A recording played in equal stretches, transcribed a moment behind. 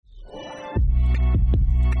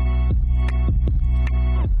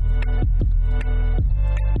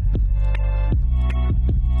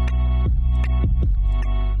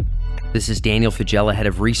This is Daniel Faggella, Head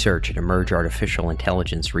of Research at Emerge Artificial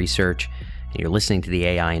Intelligence Research, and you're listening to the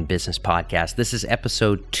AI in Business podcast. This is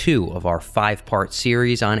episode 2 of our 5-part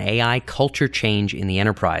series on AI culture change in the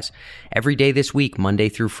enterprise. Every day this week, Monday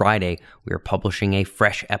through Friday, we are publishing a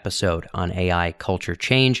fresh episode on AI culture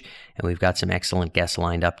change, and we've got some excellent guests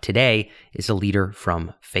lined up. Today is a leader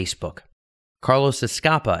from Facebook. Carlos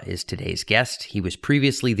Escapa is today's guest. He was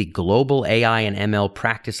previously the global AI and ML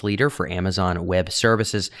practice leader for Amazon Web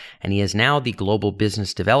Services, and he is now the global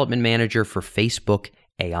business development manager for Facebook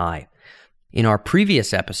AI. In our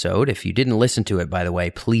previous episode, if you didn't listen to it, by the way,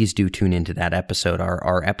 please do tune into that episode.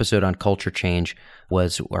 Our episode on culture change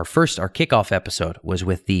was our kickoff episode was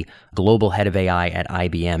with the global head of AI at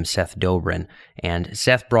IBM, Seth Dobrin. And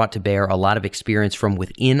Seth brought to bear a lot of experience from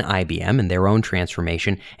within IBM and their own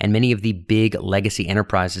transformation and many of the big legacy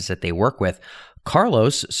enterprises that they work with.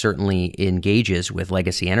 Carlos certainly engages with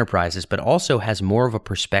legacy enterprises, but also has more of a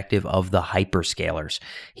perspective of the hyperscalers.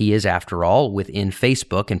 He is, after all, within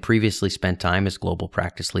Facebook and previously spent time as global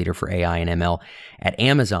practice leader for AI and ML at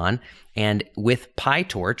Amazon. And with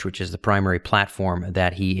PyTorch, which is the primary platform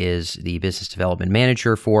that he is the business development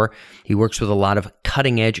manager for, he works with a lot of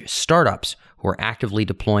cutting-edge startups who are actively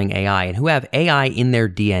deploying AI and who have AI in their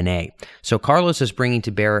DNA. So Carlos is bringing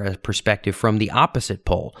to bear a perspective from the opposite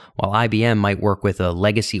pole. While IBM might work with a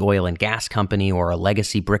legacy oil and gas company or a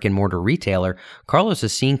legacy brick and mortar retailer, Carlos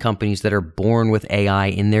is seeing companies that are born with AI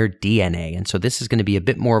in their DNA. And so this is going to be a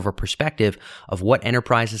bit more of a perspective of what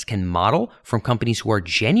enterprises can model from companies who are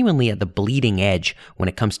genuinely at the bleeding edge when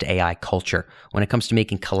it comes to AI culture. When it comes to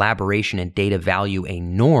making collaboration and data value a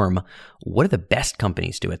norm, what do the best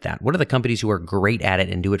companies do at that? What are the companies who are great at it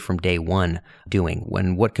and do it from day one doing?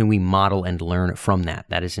 What can we model and learn from that?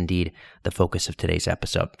 That is indeed the focus of today's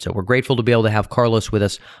episode. So we're grateful to be able to have Carlos with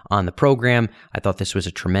us on the program. I thought this was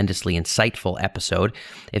a tremendously insightful episode.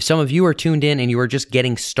 If some of you are tuned in and you are just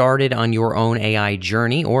getting started on your own AI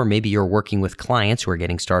journey, or maybe you're working with clients who are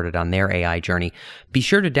getting started on their AI journey, be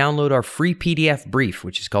sure to download our free PDF brief,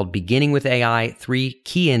 which is called Beginning with AI, 3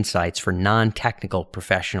 Key Insights for Non-Technical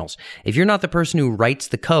Professionals. If you're not the person who writes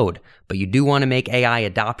the code, but you do want to make AI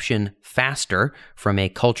adoption faster from a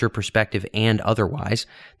culture perspective and otherwise,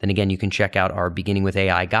 then again, you can check out our Beginning with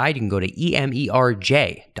AI guide. You can go to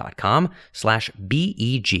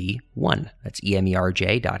emerj.com/BEG1. That's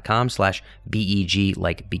emerj.com/BEG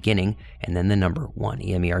like beginning, and then the number 1,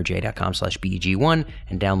 emerj.com/BEG1,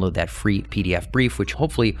 and download that free PDF brief, which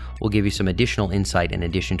hopefully will give you some additional insight in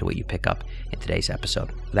addition to what you pick up in today's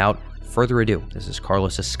episode. Without further ado, this is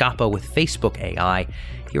Carlos Escapa with Facebook AI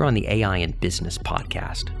here on the AI in Business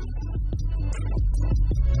podcast.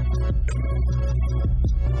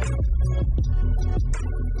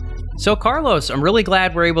 So Carlos, I'm really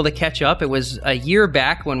glad we're able to catch up. It was a year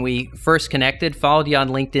back when we first connected, followed you on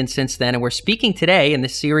LinkedIn since then, and we're speaking today in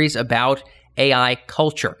this series about AI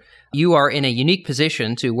culture. You are in a unique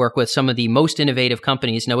position to work with some of the most innovative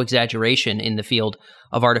companies, no exaggeration, in the field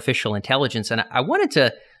of artificial intelligence. And I wanted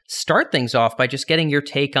to start things off by just getting your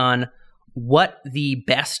take on what the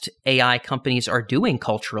best AI companies are doing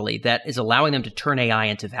culturally that is allowing them to turn AI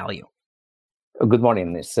into value. Good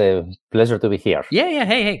morning. It's a pleasure to be here. Yeah.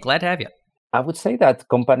 Hey, glad to have you. I would say that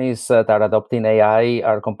companies that are adopting AI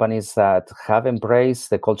are companies that have embraced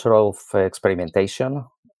the culture of experimentation,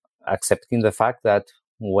 accepting the fact that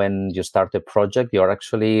when you start a project, you're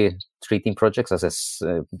actually treating projects as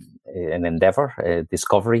an endeavor, a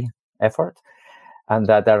discovery effort, and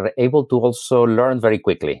that are able to also learn very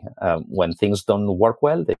quickly. When things don't work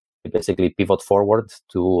well, they basically pivot forward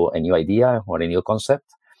to a new idea or a new concept.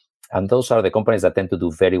 And those are the companies that tend to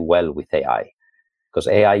do very well with AI, because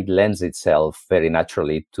AI lends itself very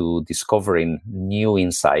naturally to discovering new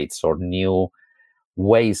insights or new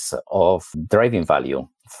ways of driving value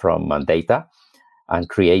from data and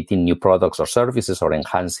creating new products or services or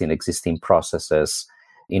enhancing existing processes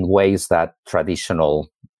in ways that traditional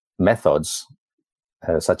methods,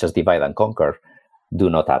 such as divide and conquer, do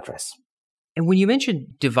not address. And when you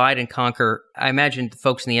mentioned divide and conquer, I imagine the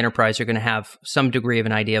folks in the enterprise are going to have some degree of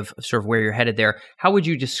an idea of sort of where you're headed there. How would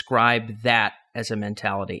you describe that as a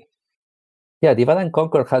mentality? Yeah, divide and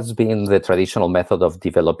conquer has been the traditional method of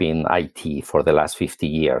developing IT for the last 50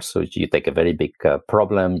 years. So you take a very big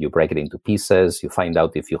problem, you break it into pieces, you find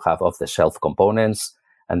out if you have off-the-shelf components,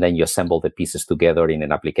 and then you assemble the pieces together in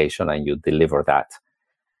an application and you deliver that.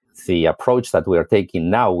 The approach that we are taking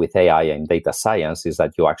now with AI and data science is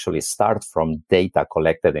that you actually start from data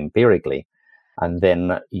collected empirically, and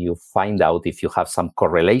then you find out if you have some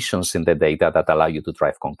correlations in the data that allow you to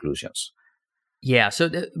drive conclusions. Yeah. So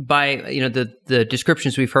by the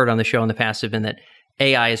descriptions we've heard on the show in the past have been that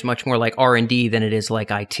AI is much more like R&D than it is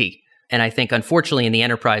like IT. And I think, unfortunately, in the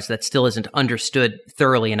enterprise, that still isn't understood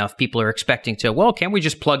thoroughly enough. People are expecting to, well, can't we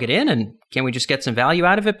just plug it in and can we just get some value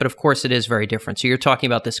out of it? But of course, it is very different. So you're talking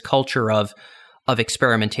about this culture of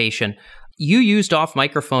experimentation. You used off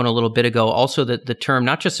microphone a little bit ago also the term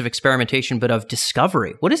not just of experimentation, but of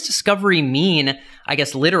discovery. What does discovery mean, I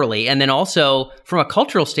guess, literally? And then also from a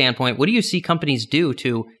cultural standpoint, what do you see companies do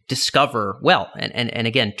to discover well and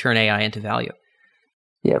again, turn AI into value?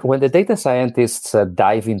 Yeah, when the data scientists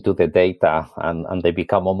dive into the data and they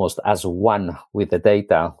become almost as one with the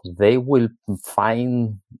data, they will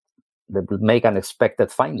make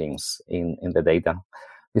unexpected findings in the data.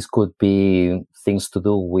 This could be things to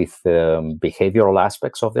do with behavioral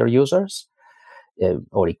aspects of their users,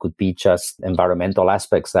 or it could be just environmental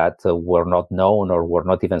aspects that were not known or were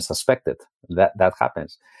not even suspected. That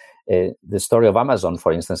happens. The story of Amazon,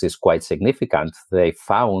 for instance, is quite significant. They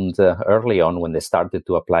found early on when they started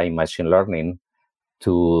to apply machine learning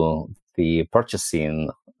to the purchasing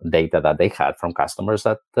data that they had from customers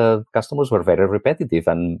that customers were very repetitive,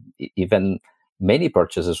 and even many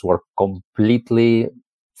purchases were completely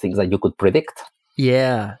things that you could predict.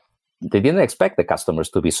 Yeah. They didn't expect the customers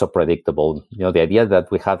to be so predictable. You know, the idea that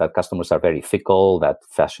we have that customers are very fickle, that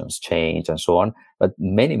fashions change and so on. But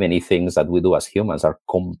many, many things that we do as humans are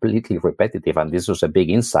completely repetitive. And this was a big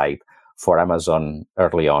insight for Amazon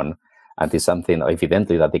early on. And it's something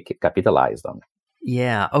evidently that they capitalized on.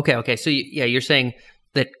 Yeah. Okay. So you're saying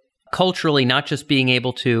that culturally, not just being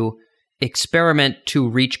able to experiment to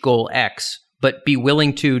reach goal X, but be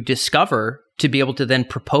willing to discover to be able to then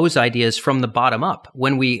propose ideas from the bottom up.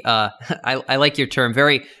 When we, I like your term,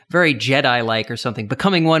 very, very Jedi-like or something,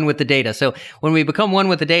 becoming one with the data. So when we become one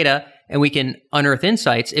with the data and we can unearth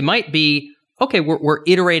insights, it might be, okay, we're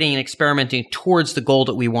iterating and experimenting towards the goal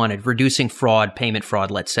that we wanted, reducing fraud, payment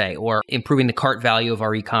fraud, let's say, or improving the cart value of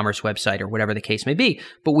our e-commerce website or whatever the case may be.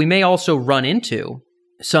 But we may also run into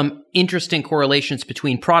some interesting correlations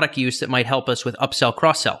between product use that might help us with upsell,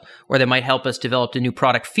 cross-sell, or that might help us develop a new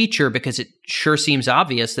product feature because it sure seems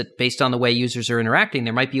obvious that based on the way users are interacting,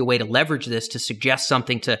 there might be a way to leverage this to suggest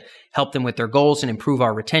something to help them with their goals and improve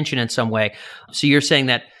our retention in some way. So you're saying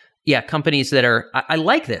that, yeah, companies that are, I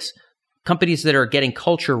like this, companies that are getting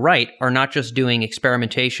culture right are not just doing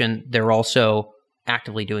experimentation, they're also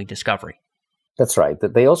actively doing discovery. That's right.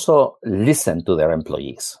 They also listen to their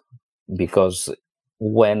employees, because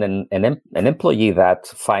when an employee that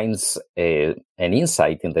finds an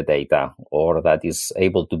insight in the data, or that is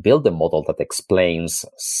able to build a model that explains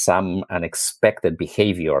some unexpected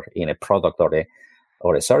behavior in a product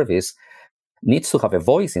or a service, needs to have a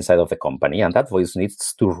voice inside of the company, and that voice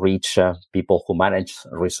needs to reach people who manage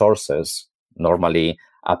resources, normally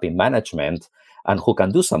up in management, and who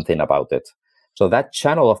can do something about it. So that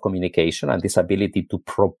channel of communication and this ability to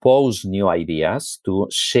propose new ideas, to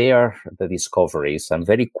share the discoveries and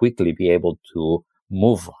very quickly be able to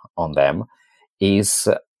move on them is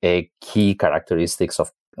a key characteristics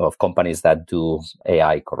of companies that do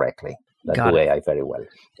AI correctly, that do AI very well.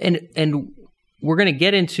 And we're going to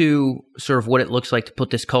get into sort of what it looks like to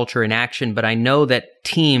put this culture in action, but I know that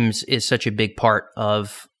Teams is such a big part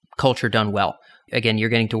of culture done well. Again, you're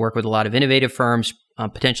getting to work with a lot of innovative firms,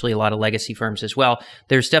 potentially a lot of legacy firms as well.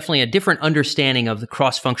 There's definitely a different understanding of the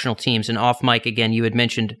cross-functional teams. And off mic, again, you had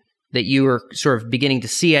mentioned that you were sort of beginning to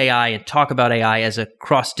see AI and talk about AI as a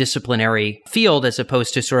cross-disciplinary field as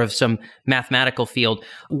opposed to sort of some mathematical field.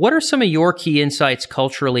 What are some of your key insights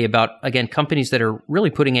culturally about, again, companies that are really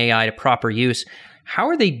putting AI to proper use? How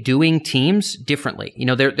are they doing teams differently? You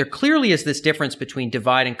know, there clearly is this difference between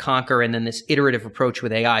divide and conquer and then this iterative approach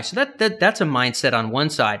with AI. So that's a mindset on one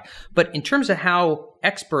side. But in terms of how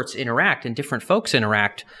experts interact and different folks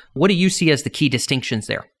interact, what do you see as the key distinctions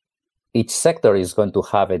there? Each sector is going to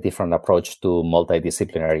have a different approach to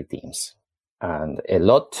multidisciplinary teams. And a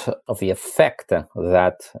lot of the effect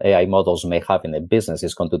that AI models may have in a business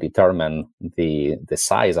is going to determine the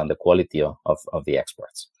size and the quality of the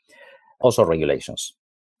experts. Also regulations.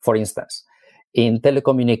 For instance, in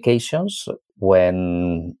telecommunications,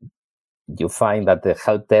 when you find that the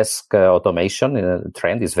help desk automation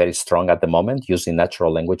trend is very strong at the moment using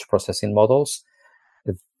natural language processing models,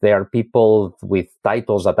 there are people with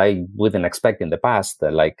titles that I wouldn't expect in the past,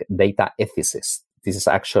 like data ethicist. This is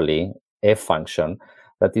actually a function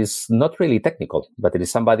that is not really technical, but it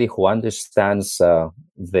is somebody who understands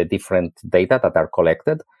the different data that are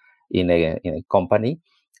collected in a company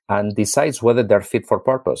and decides whether they're fit for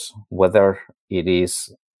purpose, whether it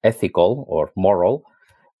is ethical or moral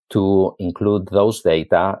to include those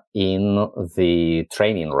data in the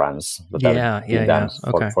training runs that are being done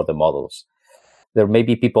for the models. There may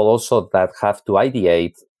be people also that have to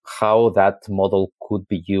ideate how that model could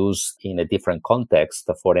be used in a different context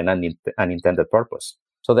for an unintended purpose.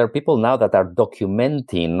 So there are people now that are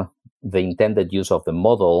documenting the intended use of the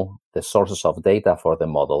model, the sources of data for the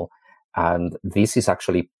model, and this is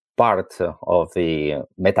actually part of the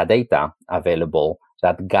metadata available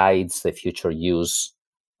that guides the future use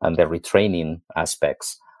and the retraining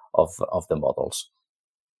aspects of the models.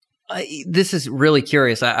 This is really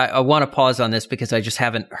curious. I want to pause on this because I just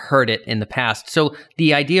haven't heard it in the past. So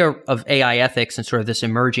the idea of AI ethics and sort of this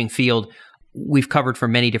emerging field, we've covered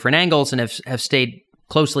from many different angles and have stayed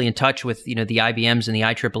closely in touch with, the IBMs and the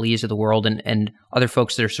IEEEs of the world and other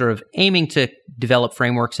folks that are sort of aiming to develop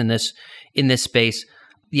frameworks in this space.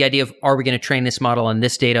 The idea of, are we going to train this model on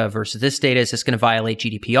this data versus this data? Is this going to violate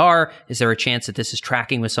GDPR? Is there a chance that this is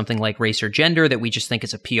tracking with something like race or gender that we just think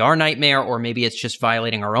is a PR nightmare? Or maybe it's just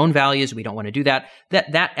violating our own values. We don't want to do that.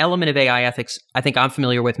 That element of AI ethics, I think I'm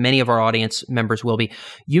familiar with. Many of our audience members will be.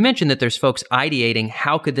 You mentioned that there's folks ideating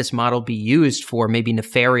how could this model be used for maybe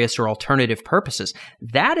nefarious or alternative purposes.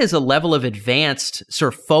 That is a level of advanced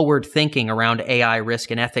sort of forward thinking around AI risk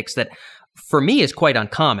and ethics that for me is quite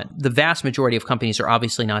uncommon. The vast majority of companies are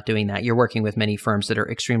obviously not doing that. You're working with many firms that are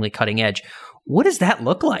extremely cutting edge. What does that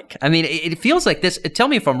look like? I mean, it feels like this, tell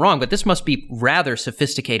me if I'm wrong, but this must be rather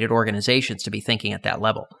sophisticated organizations to be thinking at that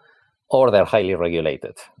level. Or they're highly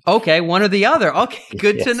regulated. Okay, one or the other. Okay,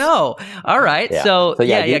 good to know. All right. Yeah. So go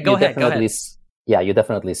ahead. Yeah, you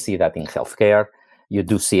definitely see that in healthcare. You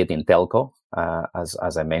do see it in telco,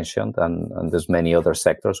 as I mentioned, and there's many other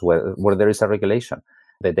sectors where there is a regulation.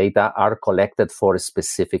 The data are collected for a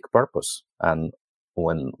specific purpose. And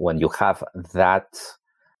when you have that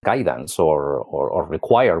guidance or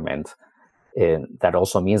requirement, that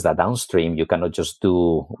also means that downstream, you cannot just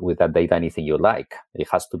do with that data anything you like. It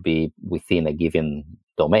has to be within a given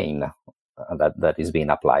domain that is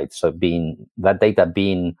being applied. So that data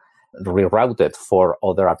being rerouted for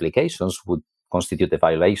other applications would constitute a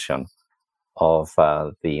violation of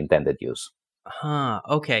the intended use.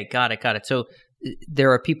 Okay. Got it. So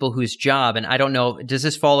there are people whose job, and I don't know, does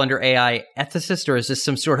this fall under AI ethicist or is this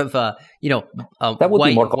some sort of that would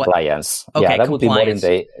be more compliance. Okay, that compliance. Would be more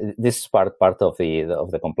in this part of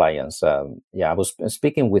the compliance. I was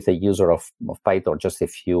speaking with a user of Python just a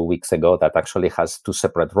few weeks ago that actually has two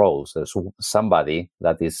separate roles. There's somebody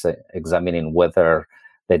that is examining whether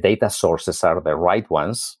the data sources are the right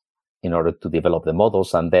ones in order to develop the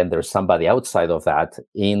models, and then there's somebody outside of that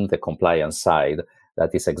in the compliance side that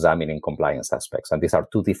is examining compliance aspects. And these are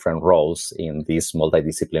two different roles in this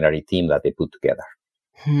multidisciplinary team that they put together.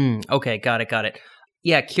 Okay, got it.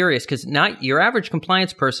 Yeah, curious, because not your average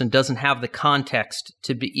compliance person doesn't have the context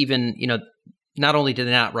to be even, not only do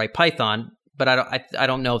they not write Python, but I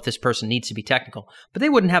don't know if this person needs to be technical, but they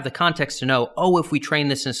wouldn't have the context to know, if we train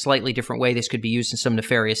this in a slightly different way, this could be used in some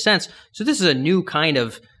nefarious sense. So this is a new kind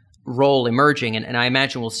of role emerging, and I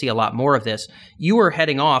imagine we'll see a lot more of this. You were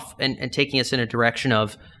heading off and taking us in a direction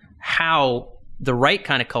of how the right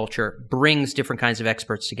kind of culture brings different kinds of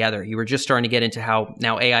experts together. You were just starting to get into how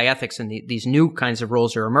now AI ethics and these new kinds of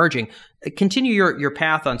roles are emerging. Continue your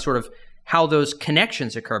path on sort of how those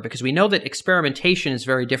connections occur, because we know that experimentation is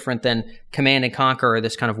very different than command and conquer or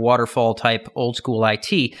this kind of waterfall type old school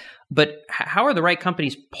IT. But how are the right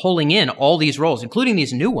companies pulling in all these roles, including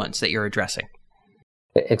these new ones that you're addressing?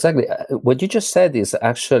 Exactly. What you just said is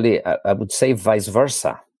actually, I would say, vice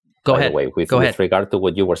versa. Go ahead. With regard to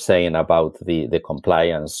what you were saying about the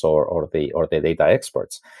compliance or the data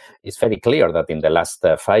experts, it's very clear that in the last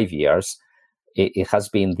 5 years, it has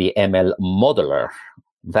been the ML modeler.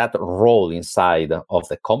 That role inside of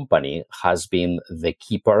the company has been the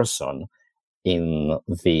key person in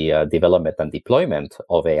the development and deployment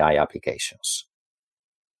of AI applications.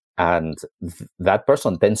 And that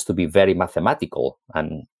person tends to be very mathematical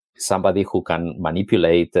and somebody who can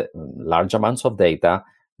manipulate large amounts of data,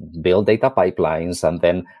 build data pipelines, and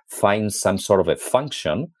then find some sort of a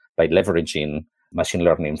function by leveraging machine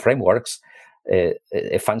learning frameworks,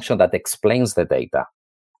 a function that explains the data.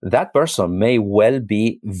 That person may well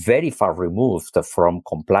be very far removed from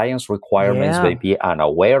compliance requirements, may be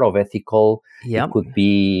unaware of ethical. It could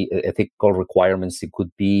be ethical requirements. It could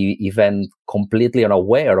be even completely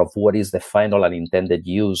unaware of what is the final and intended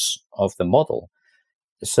use of the model.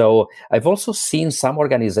 So I've also seen some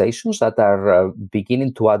organizations that are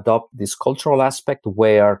beginning to adopt this cultural aspect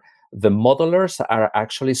where the modelers are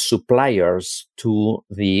actually suppliers to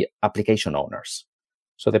the application owners.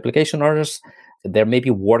 So the application owners, they may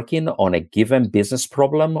be working on a given business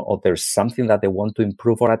problem, or there's something that they want to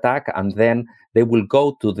improve or attack, and then they will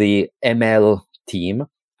go to the ML team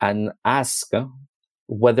and ask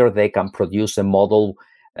whether they can produce a model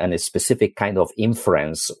and a specific kind of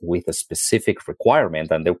inference with a specific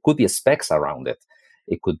requirement, and there could be specs around it.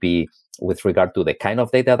 It could be with regard to the kind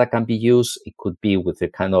of data that can be used. It could be with the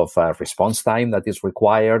kind of response time that is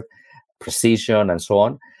required, precision, and so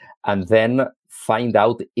on. And then find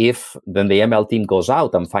out if then the ML team goes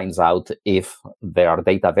out and finds out if there are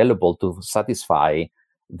data available to satisfy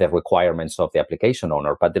the requirements of the application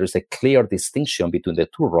owner. But there is a clear distinction between the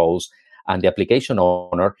two roles, and the application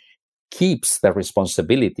owner keeps the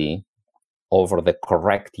responsibility over the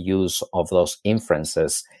correct use of those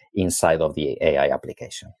inferences inside of the AI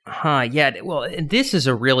application. Yeah. Well, this is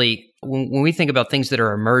a really, when we think about things that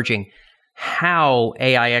are emerging, how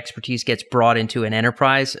AI expertise gets brought into an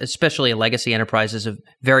enterprise, especially a legacy enterprise, is a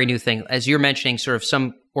very new thing. As you're mentioning, sort of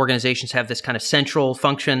some organizations have this kind of central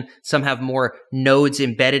function. Some have more nodes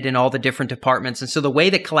embedded in all the different departments. And so the way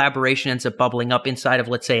that collaboration ends up bubbling up inside of,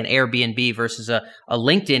 let's say, an Airbnb versus a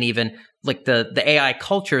LinkedIn, even like the AI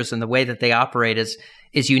cultures and the way that they operate is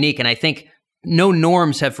unique. And I think no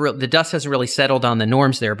norms the dust hasn't really settled on the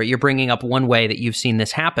norms there, but you're bringing up one way that you've seen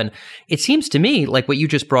this happen. It seems to me like what you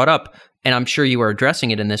just brought up, and I'm sure you are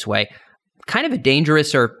addressing it in this way, kind of a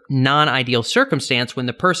dangerous or non-ideal circumstance when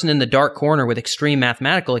the person in the dark corner with extreme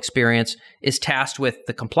mathematical experience is tasked with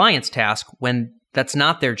the compliance task when that's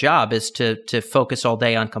not their job, is to focus all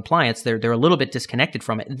day on compliance. They're a little bit disconnected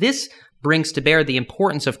from it. This brings to bear the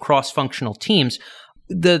importance of cross-functional teams.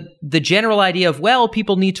 The general idea of, well,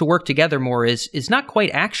 people need to work together more is not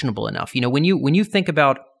quite actionable enough. You know, when you think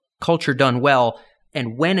about culture done well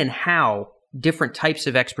and when and how different types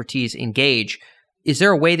of expertise engage, is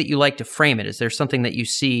there a way that you like to frame it? Is there something that you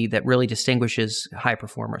see that really distinguishes high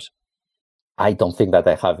performers? I don't think that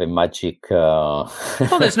I have a magic. Well,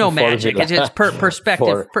 there's no magic. It's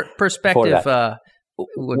perspective. Perspective.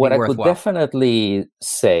 What I could definitely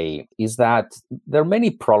say is that there are many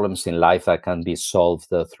problems in life that can be solved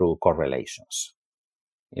through correlations.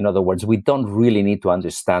 In other words, we don't really need to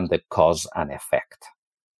understand the cause and effect.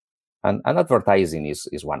 And advertising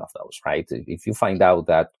is one of those, right? If you find out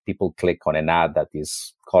that people click on an ad that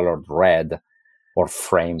is colored red or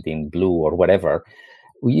framed in blue or whatever,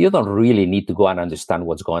 you don't really need to go and understand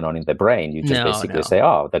what's going on in the brain. You just basically say,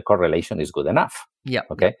 oh, the correlation is good enough. Yeah.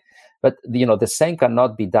 Okay. But, the same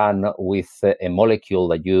cannot be done with a molecule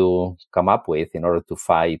that you come up with in order to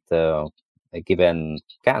fight a given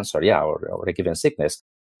cancer, or a given sickness.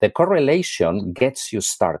 The correlation gets you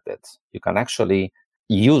started. You can actually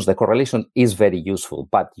use the correlation is very useful,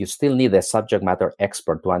 but you still need a subject matter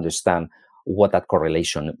expert to understand what that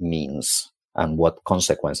correlation means and what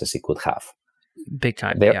consequences it could have. Big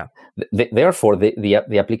time, Therefore,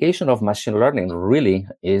 the application of machine learning really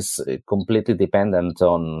is completely dependent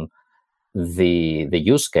on the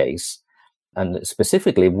use case, and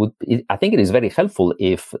specifically I think it is very helpful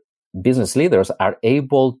if business leaders are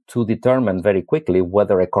able to determine very quickly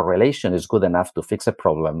whether a correlation is good enough to fix a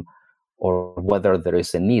problem or whether there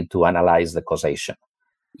is a need to analyze the causation.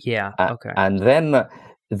 Okay. And then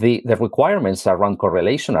the requirements around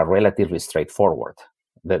correlation are relatively straightforward.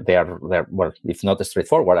 They are well, if not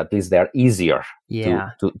straightforward, at least they are easier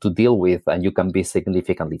to deal with, and you can be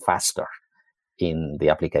significantly faster in the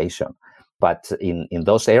application. But in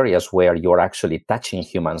those areas where you're actually touching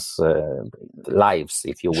humans' lives,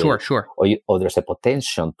 if you will, sure. Or there's a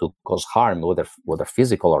potential to cause harm, whether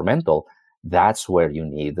physical or mental, that's where you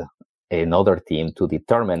need another team to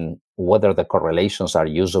determine whether the correlations are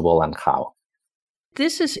usable and how.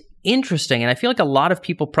 This is interesting. And I feel like a lot of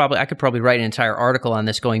people I could probably write an entire article on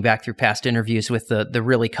this going back through past interviews with the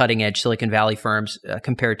really cutting edge Silicon Valley firms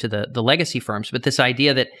compared to the legacy firms. But this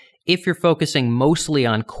idea that if you're focusing mostly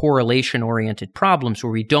on correlation-oriented problems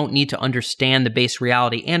where we don't need to understand the base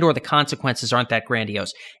reality and or the consequences aren't that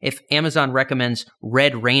grandiose. If Amazon recommends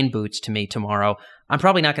red rain boots to me tomorrow, I'm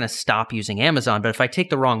probably not going to stop using Amazon. But if I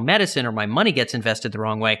take the wrong medicine or my money gets invested the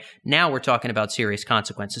wrong way, now we're talking about serious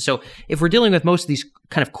consequences. So if we're dealing with most of these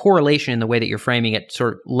kind of correlation in the way that you're framing it,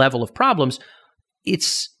 sort of level of problems, it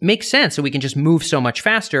makes sense. So we can just move so much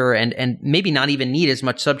faster and maybe not even need as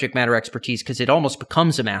much subject matter expertise because it almost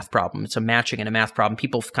becomes a math problem. It's a matching and a math problem.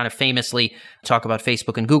 People kind of famously talk about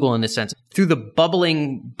Facebook and Google in this sense. Through the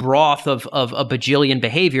bubbling broth of a bajillion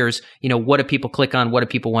behaviors, what do people click on? What do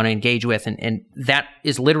people want to engage with? And that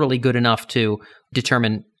is literally good enough to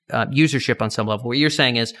determine usership on some level. What you're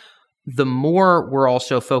saying is the more we're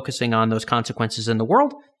also focusing on those consequences in the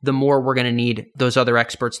world, the more we're going to need those other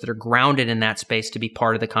experts that are grounded in that space to be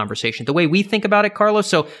part of the conversation. The way we think about it, Carlos,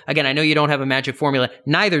 so again, I know you don't have a magic formula.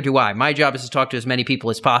 Neither do I. My job is to talk to as many people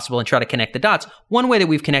as possible and try to connect the dots. One way that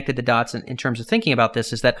we've connected the dots in terms of thinking about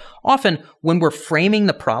this is that often when we're framing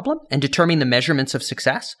the problem and determining the measurements of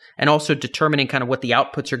success and also determining kind of what the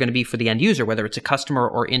outputs are going to be for the end user, whether it's a customer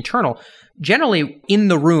or internal, generally in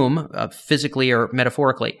the room, physically or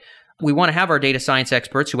metaphorically, we want to have our data science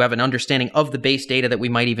experts who have an understanding of the base data that we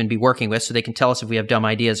might even be working with so they can tell us if we have dumb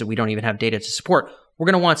ideas that we don't even have data to support. We're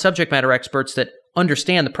going to want subject matter experts that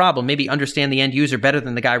understand the problem, maybe understand the end user better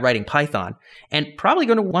than the guy writing Python, and probably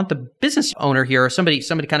going to want the business owner here or somebody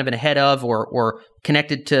kind of in a head of or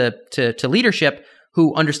connected to leadership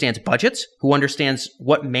who understands budgets, who understands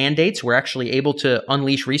what mandates we're actually able to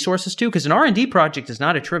unleash resources to, because an R&D project is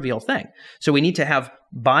not a trivial thing. So we need to have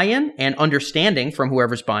buy-in and understanding from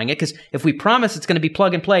whoever's buying it, because if we promise it's going to be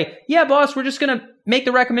plug and play, yeah, boss, we're just going to make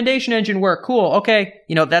the recommendation engine work. Cool. Okay.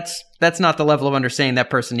 That's not the level of understanding that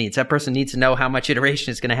person needs. That person needs to know how much iteration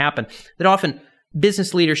is going to happen. That often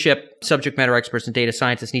business leadership, subject matter experts, and data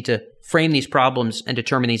scientists need to frame these problems and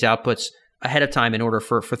determine these outputs ahead of time in order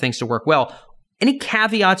for things to work well. Any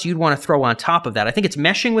caveats you'd want to throw on top of that? I think it's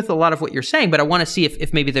meshing with a lot of what you're saying, but I want to see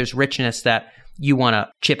if maybe there's richness that you want to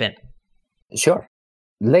chip in. Sure.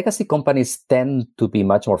 Legacy companies tend to be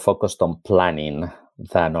much more focused on planning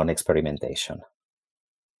than on experimentation.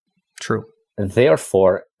 True.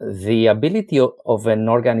 Therefore, the ability of an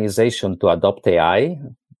organization to adopt AI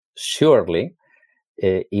surely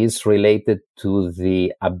is related to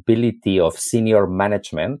the ability of senior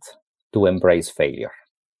management to embrace failure.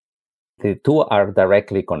 The two are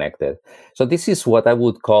directly connected. So this is what I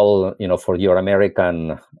would call, for your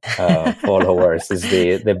American followers, is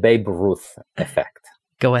the Babe Ruth effect.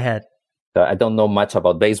 Go ahead. So I don't know much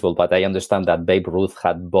about baseball, but I understand that Babe Ruth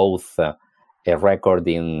had both a record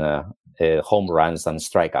in home runs and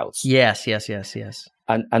strikeouts. Yes.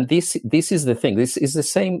 And this is the thing. This is the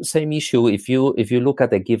same issue. If you look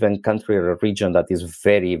at a given country or a region that is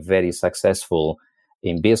very, very successful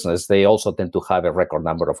in business, they also tend to have a record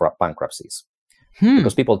number of bankruptcies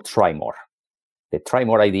because people try more. They try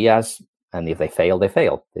more ideas, and if they fail, they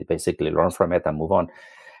fail. They basically learn from it and move on.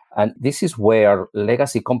 And this is where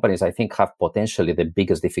legacy companies, I think, have potentially the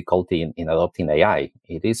biggest difficulty in adopting AI.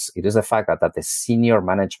 It is the fact that at the senior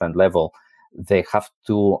management level, they have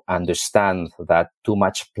to understand that too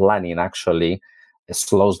much planning actually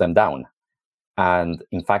slows them down and,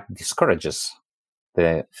 in fact, discourages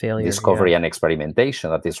the failure, discovery and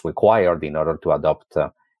experimentation that is required in order to adopt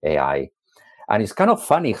AI. And it's kind of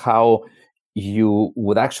funny how you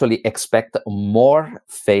would actually expect more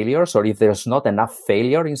failures, or if there's not enough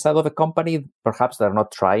failure inside of a company, perhaps they're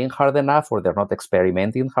not trying hard enough or they're not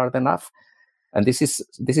experimenting hard enough. And this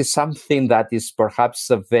is something that is perhaps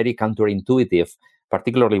very counterintuitive,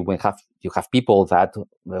 particularly when you have people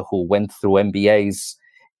who went through MBAs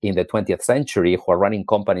in the 20th century who are running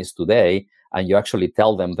companies today, and you actually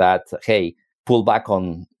tell them that, hey, pull back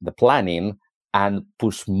on the planning and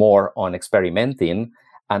push more on experimenting.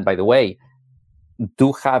 And by the way,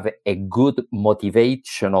 do have a good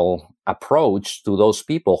motivational approach to those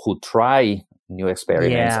people who try new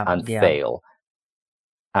experiments and fail,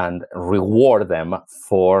 and reward them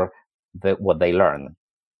for what they learn.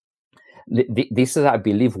 This is, I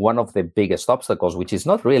believe, one of the biggest obstacles, which is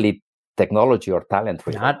not really technology or talent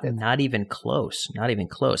related. Not even close. Not even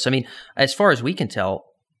close. I mean, as far as we can tell,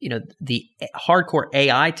 the hardcore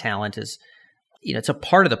AI talent is, it's a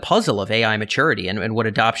part of the puzzle of AI maturity and what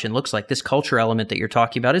adoption looks like. This culture element that you're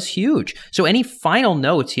talking about is huge. So any final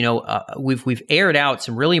notes, we've aired out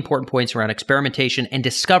some really important points around experimentation and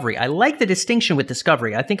discovery. I like the distinction with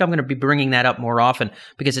discovery. I think I'm going to be bringing that up more often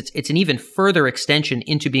because it's an even further extension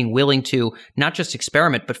into being willing to not just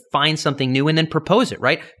experiment, but find something new and then propose it,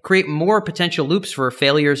 right? Create more potential loops for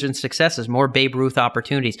failures and successes, more Babe Ruth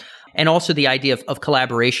opportunities. And also the idea of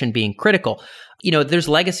collaboration being critical. There's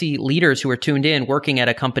legacy leaders who are tuned in working at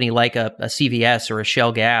a company like a CVS or a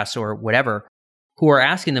Shell Gas or whatever, who are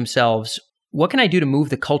asking themselves, what can I do to move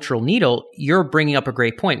the cultural needle? You're bringing up a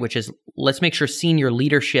great point, which is let's make sure senior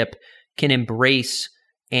leadership can embrace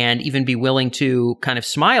and even be willing to kind of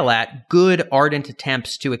smile at good, ardent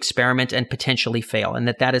attempts to experiment and potentially fail, and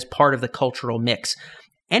that is part of the cultural mix.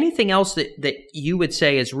 Anything else that you would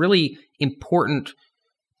say is really important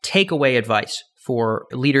takeaway advice for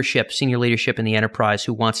leadership, senior leadership in the enterprise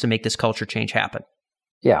who wants to make this culture change happen?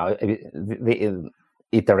 Yeah, the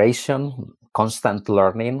iteration, constant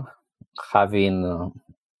learning, having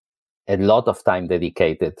a lot of time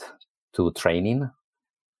dedicated to training,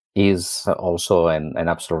 is also an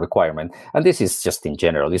absolute requirement. And this is just in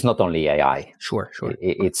general. It's not only AI. Sure.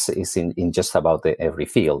 It's in just about every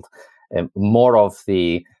field. More of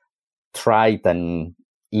the trite and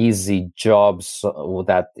easy jobs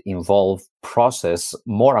that involve process,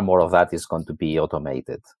 more and more of that is going to be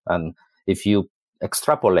automated. And if you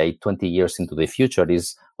extrapolate 20 years into the future,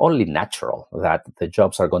 it's only natural that the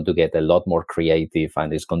jobs are going to get a lot more creative,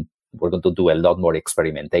 and we're going to do a lot more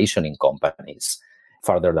experimentation in companies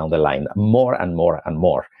further down the line, more and more and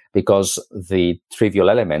more, because the trivial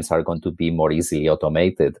elements are going to be more easily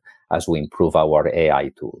automated as we improve our AI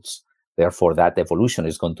tools. Therefore, that evolution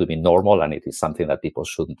is going to be normal, and it is something that people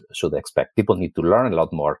should expect. People need to learn a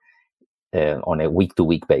lot more on a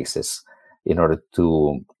week-to-week basis in order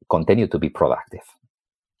to continue to be productive.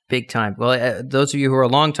 Big time. Well, those of you who are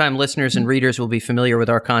longtime listeners and readers will be familiar with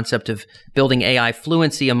our concept of building AI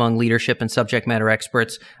fluency among leadership and subject matter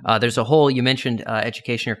experts. There's a whole, you mentioned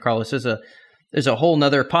education here, Carlos. There's a whole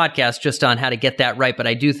nother podcast just on how to get that right. But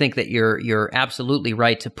I do think that you're absolutely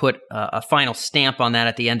right to put a final stamp on that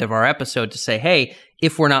at the end of our episode to say, hey,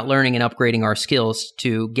 if we're not learning and upgrading our skills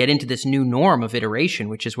to get into this new norm of iteration,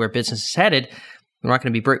 which is where business is headed, we're not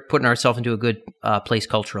going to be putting ourselves into a good place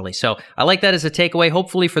culturally. So I like that as a takeaway.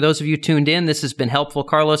 Hopefully for those of you tuned in, this has been helpful.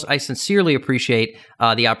 Carlos, I sincerely appreciate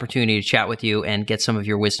the opportunity to chat with you and get some of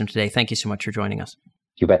your wisdom today. Thank you so much for joining us.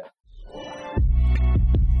 You bet.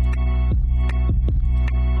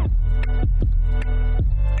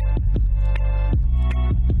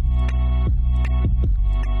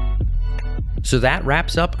 So that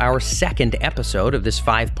wraps up our second episode of this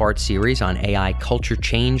 5-part series on AI culture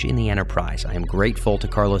change in the enterprise. I am grateful to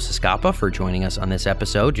Carlos Escapa for joining us on this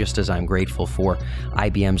episode, just as I'm grateful for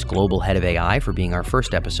IBM's global head of AI for being our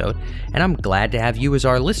first episode. And I'm glad to have you as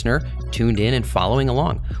our listener tuned in and following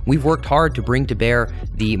along. We've worked hard to bring to bear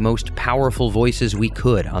the most powerful voices we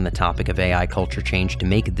could on the topic of AI culture change to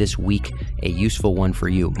make this week a useful one for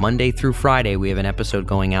you. Monday through Friday, we have an episode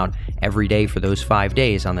going out every day for those 5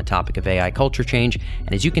 days on the topic of AI culture change.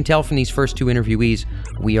 And as you can tell from these first 2 interviewees,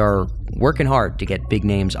 we are working hard to get big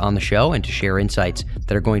names on the show and to share insights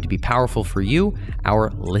that are going to be powerful for you,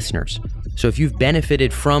 our listeners. So if you've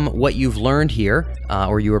benefited from what you've learned here,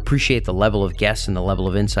 or you appreciate the level of guests and the level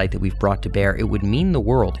of insight that we've brought to bear, it would mean the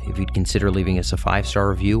world if you'd consider leaving us a 5-star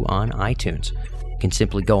review on iTunes. You can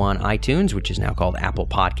simply go on iTunes, which is now called Apple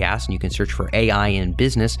Podcasts, and you can search for AI in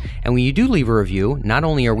Business. And when you do leave a review, not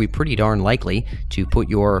only are we pretty darn likely to put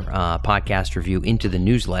your podcast review into the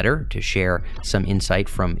newsletter to share some insight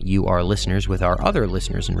from you, our listeners, with our other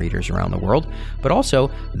listeners and readers around the world, but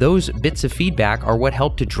also those bits of feedback are what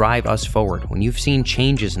help to drive us forward. When you've seen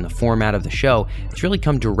changes in the format of the show, it's really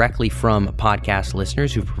come directly from podcast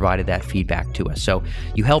listeners who've provided that feedback to us. So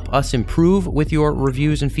you help us improve with your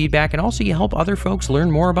reviews and feedback, and also you help other folks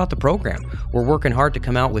learn more about the program. We're working hard to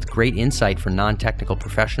come out with great insight for non-technical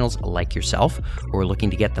professionals like yourself who are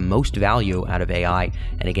looking to get the most value out of AI.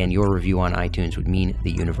 And again, your review on iTunes would mean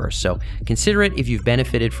the universe. So consider it if you've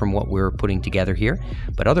benefited from what we're putting together here.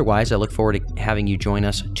 But otherwise, I look forward to having you join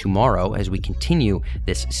us tomorrow as we continue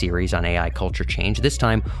this series on AI culture change. This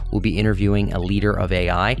time, we'll be interviewing a leader of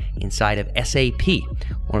AI inside of SAP,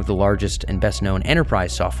 one of the largest and best-known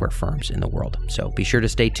enterprise software firms in the world. So be sure to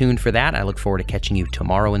stay tuned for that. I look forward to catching you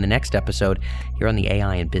tomorrow in the next episode here on the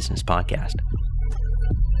AI in Business podcast.